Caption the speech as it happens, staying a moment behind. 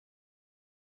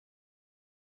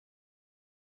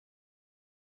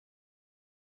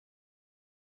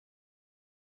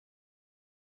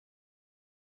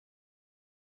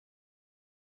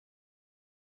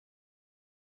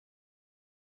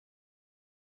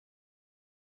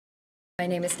My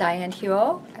name is Dianne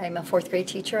Huot. I'm a fourth grade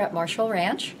teacher at Marshall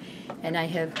Ranch, and I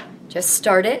have just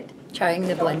started trying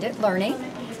the blended learning.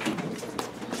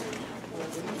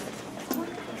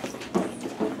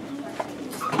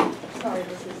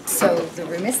 So the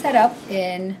room is set up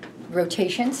in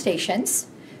rotation stations.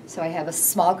 So I have a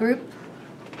small group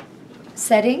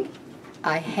setting.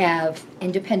 I have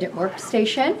independent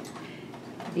workstation,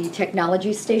 the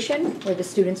technology station where the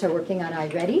students are working on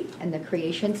iReady, and the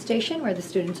creation station where the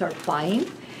students are applying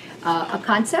a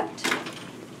concept.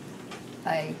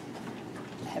 I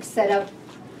have set up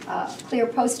clear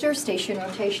poster, station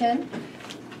rotation,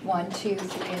 1, 2,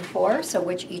 3, and 4, so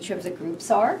which each of the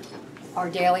groups are. Our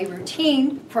daily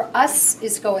routine for us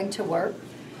is going to work.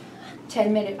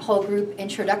 10-minute whole group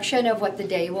introduction of what the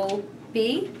day will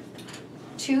be,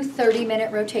 2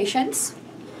 30-minute rotations,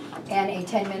 and a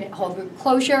 10-minute whole group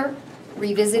closure,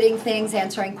 revisiting things,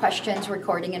 answering questions,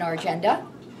 recording in our agenda.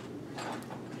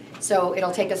 So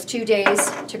it'll take us 2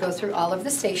 days to go through all of the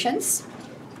stations.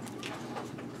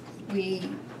 We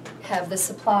have the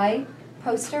supply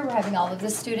poster. We're having all of the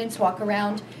students walk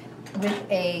around with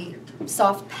a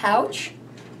soft pouch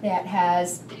that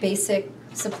has basic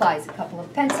supplies, a couple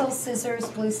of pencils, scissors,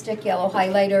 glue stick, yellow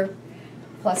highlighter,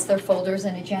 plus their folders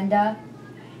and agenda.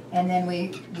 And then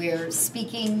we're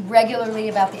speaking regularly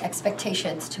about the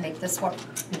expectations to make this work.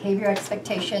 Behavior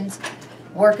expectations,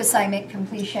 work assignment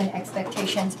completion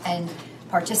expectations, and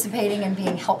participating and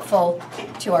being helpful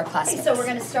to our classmates. So we're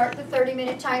going to start the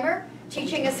 30-minute timer.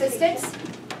 Teaching assistants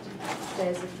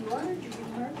says if you are a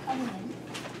dreamer, come in.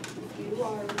 If you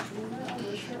are a dreamer, a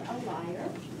wisher, a liar,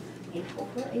 a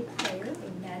hopper, a player,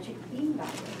 a magic bean buyer.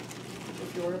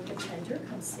 If you're a pretender,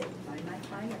 come sit by my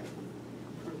fire.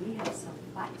 For we have some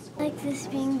facts. I like this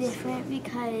being different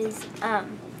because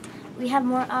we have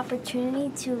more opportunity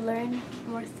to learn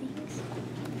more things.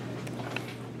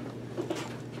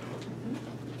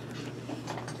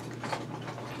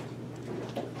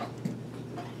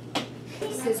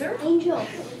 Scissor. Angel.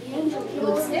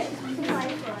 Glue stick.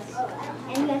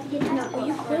 And you have to get to know.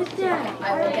 You put that. I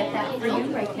will get that for you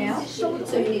right now. So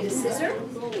you need a scissor.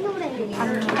 You know what I mean?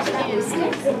 Glue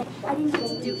stick. I didn't get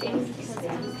to do anything because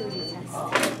I was doing a test.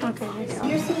 Okay, there you go.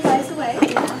 Your supplies away.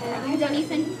 You done,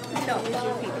 Ethan? No.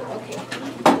 Okay.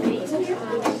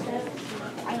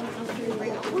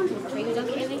 Are you done,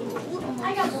 Kaylee? I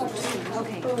got one.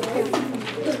 Okay.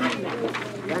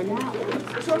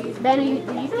 Ben, did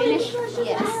you finish?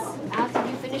 Yes. Alex, did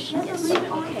you finish? Yes.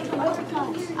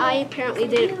 Okay. I apparently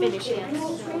didn't finish yet.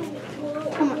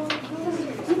 Come on.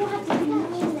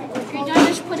 If you're done,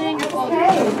 just put it in your folder.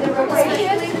 Okay, the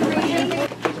rotation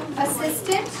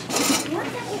assistant.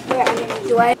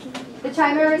 The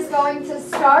timer is going to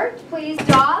start. Please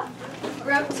stop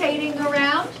rotating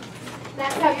around.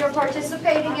 That's how you're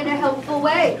participating in a helpful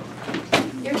way.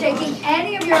 You're taking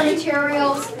any of your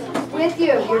materials with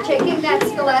you. You're taking that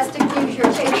Scholastic News.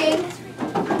 You're taking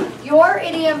your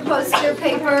idiom poster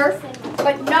paper,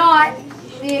 but not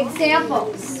the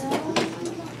examples.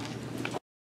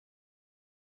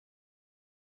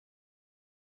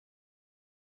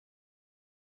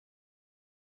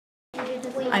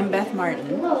 I'm Beth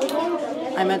Martin.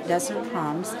 I'm at Desert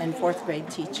Proms and fourth grade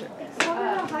teacher.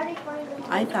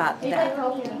 I thought that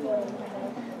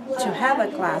to have a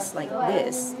class like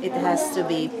this, it has to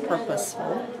be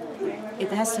purposeful, it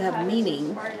has to have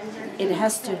meaning, it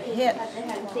has to hit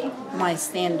my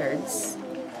standards,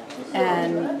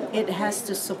 and it has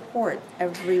to support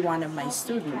every one of my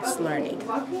students' learning.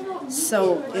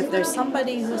 So if there's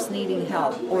somebody who's needing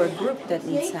help or a group that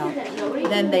needs help,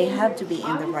 then they have to be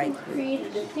in the right group.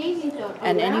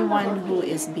 And anyone who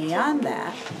is beyond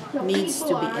that needs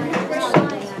to be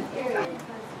encouraged.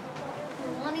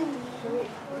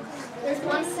 There's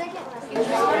 1 second.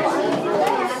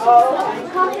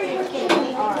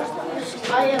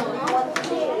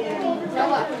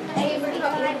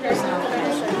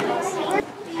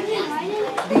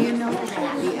 Do you know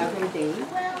that the other day,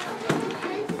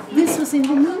 this was in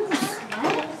the news?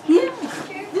 Yeah,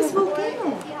 this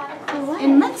volcano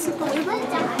in Mexico.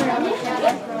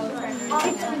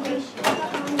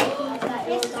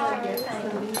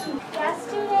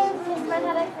 Yesterday, Guzman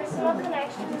had a personal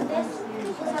connection to this.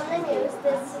 She's on the news.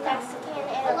 This Mexican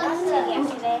and Alaska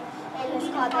yesterday, and it's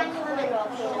called the Common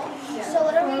Volcano. So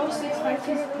what are we doing?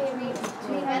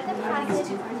 We read the passage,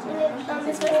 and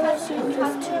this was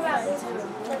talked to about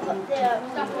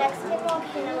the Mexican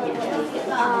volcano.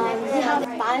 We have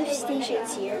 5 stations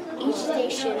here. Each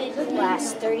station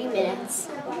lasts 30 minutes.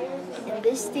 In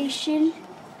this station,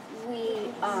 we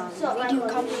do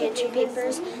comprehension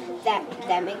papers that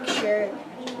make sure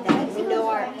that we know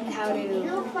how to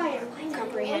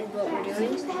comprehend what we're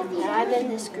doing. And I'm in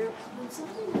this group.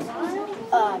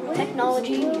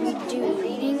 Technology, we do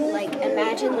reading, like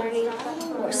Imagine Learning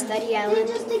or Study Island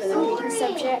for the reading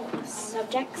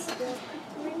subjects.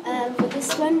 For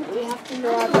this one, we have to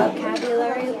know our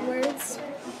vocabulary words,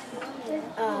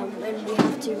 and we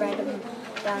have to write them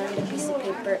down on a piece of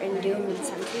paper and do them in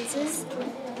sentences.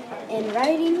 In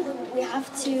writing, we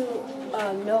have to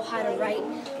know how to write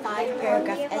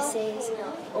 5-paragraph essays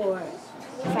or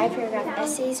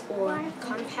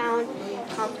compound,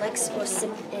 complex, or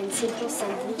simple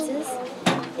sentences.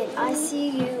 In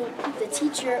ICU, the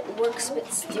teacher works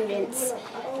with students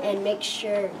and makes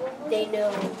sure they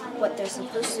know what they're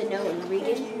supposed to know in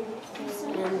reading.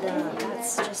 And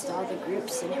that's just all the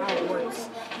groups and how it works.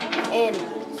 And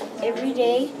every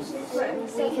day,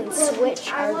 we can switch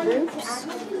our groups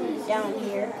down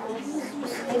here.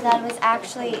 And that was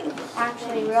actually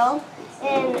real.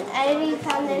 And Eddie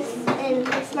found this, and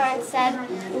Beth Martin said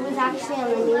it was actually on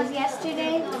the news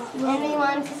yesterday, and we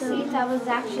wanted to see if that was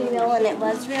actually real, and it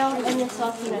was real, and this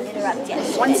also interrupted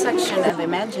yesterday. One section of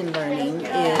Imagine Learning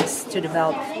is to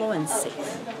develop fluency.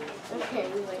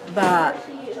 But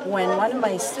when one of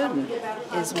my students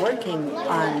is working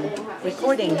on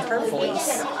recording her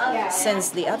voice, since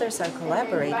the others are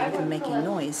collaborating and making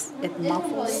noise, it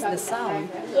muffles the sound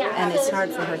and it's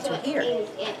hard for her to hear.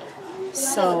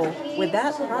 So with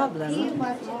that problem,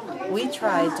 we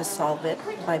tried to solve it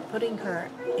by putting her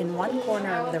in one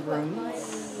corner of the room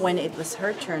when it was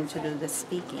her turn to do the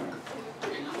speaking.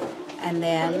 And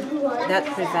then that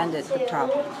prevented the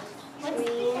problem.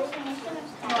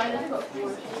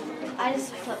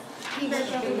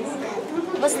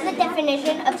 What's the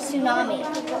definition of tsunami?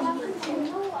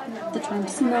 The term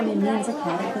tsunami means a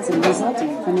cataclysm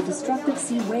resulting from a destructive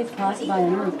sea wave caused by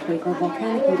an earthquake or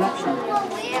volcanic eruption.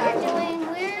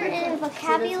 We're in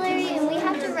vocabulary, and we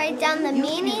have to write down the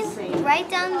meaning, write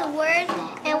down the word,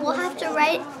 and we'll have to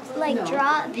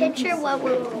draw a picture what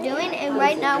we're doing. And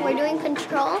right now we're doing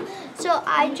control. So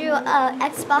I drew a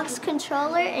Xbox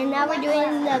controller, and now we're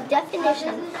doing the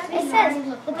definition. It says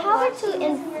the power to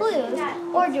influence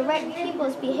or direct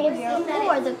people's behavior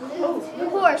or the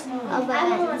course of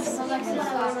events.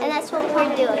 And that's what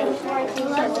we're doing.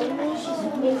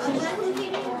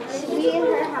 We and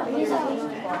her have music.